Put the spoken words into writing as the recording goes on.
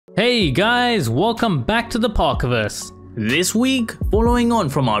Hey guys, welcome back to the Parkerverse. This week, following on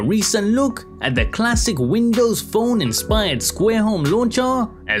from our recent look at the classic Windows Phone inspired Square Home launcher,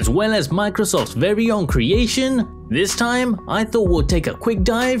 as well as Microsoft's very own creation, this time I thought we'll take a quick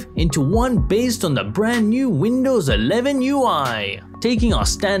dive into one based on the brand new Windows 11 UI, taking our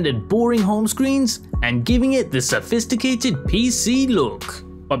standard boring home screens and giving it the sophisticated PC look.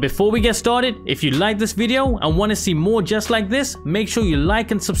 But before we get started, if you like this video and want to see more just like this, make sure you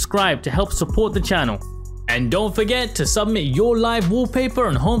like and subscribe to help support the channel. And don't forget to submit your live wallpaper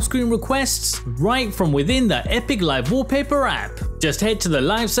and home screen requests right from within the Epic Live Wallpaper app. Just head to the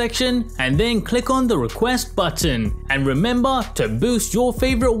live section and then click on the request button. And remember to boost your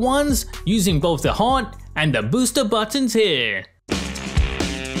favorite ones using both the heart and the booster buttons here.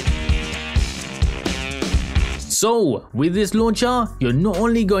 So, with this launcher, you're not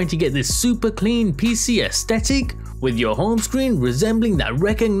only going to get this super clean PC aesthetic with your home screen resembling that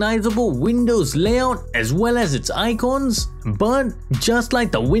recognizable Windows layout as well as its icons, but just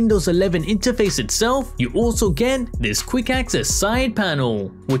like the Windows 11 interface itself, you also get this quick access side panel,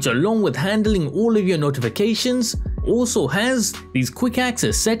 which along with handling all of your notifications, also has these quick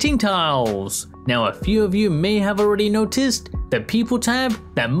access setting tiles. Now a few of you may have already noticed the People tab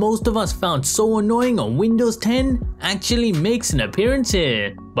that most of us found so annoying on Windows 10 actually makes an appearance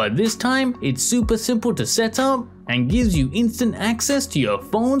here, but this time it's super simple to set up and gives you instant access to your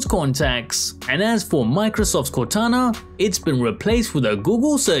phone's contacts. And as for Microsoft's Cortana, it's been replaced with a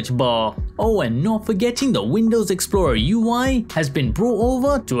Google search bar. Oh, and not forgetting the Windows Explorer UI has been brought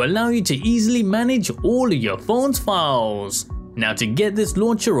over to allow you to easily manage all of your phone's files. Now to get this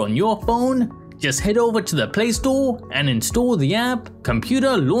launcher on your phone, just head over to the Play Store and install the app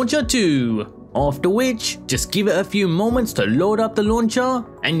Computer Launcher 2. After which, just give it a few moments to load up the launcher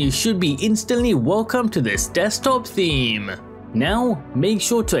and you should be instantly welcome to this desktop theme. Now, make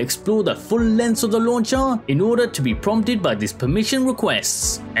sure to explore the full length of the launcher in order to be prompted by these permission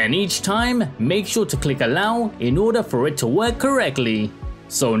requests. And each time, make sure to click allow in order for it to work correctly.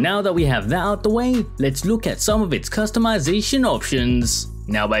 So now that we have that out the way, let's look at some of its customization options.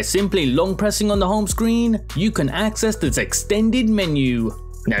 Now by simply long pressing on the home screen, you can access this extended menu.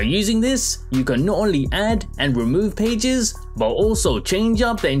 Now using this, you can not only add and remove pages, but also change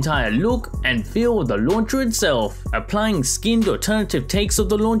up the entire look and feel of the launcher itself, applying skinned alternative takes of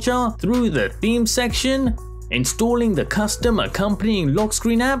the launcher through the theme section, installing the custom accompanying lock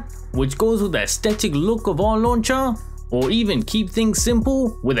screen app, which goes with the aesthetic look of our launcher, or even keep things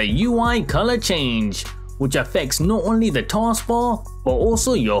simple with a UI color change, which affects not only the taskbar, but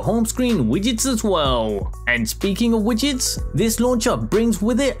also your home screen widgets as well. And speaking of widgets, this launcher brings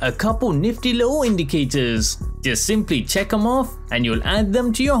with it a couple nifty little indicators. Just simply check them off and you'll add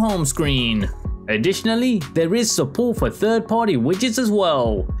them to your home screen. Additionally, there is support for third-party widgets as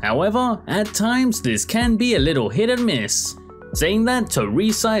well. However, at times this can be a little hit and miss. Saying that, to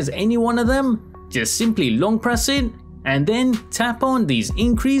resize any one of them, just simply long press it and then tap on these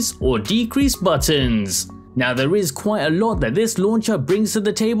increase or decrease buttons. Now there is quite a lot that this launcher brings to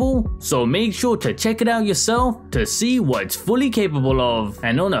the table, so make sure to check it out yourself to see what it's fully capable of.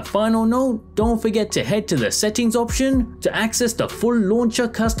 And on a final note, don't forget to head to the settings option to access the full launcher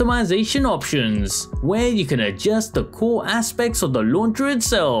customization options, where you can adjust the core aspects of the launcher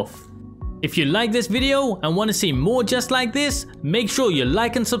itself. If you like this video and want to see more just like this, make sure you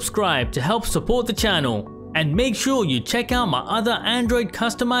like and subscribe to help support the channel. And make sure you check out my other Android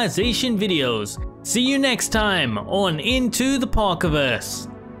customization videos. See you next time on Into the Parkerverse.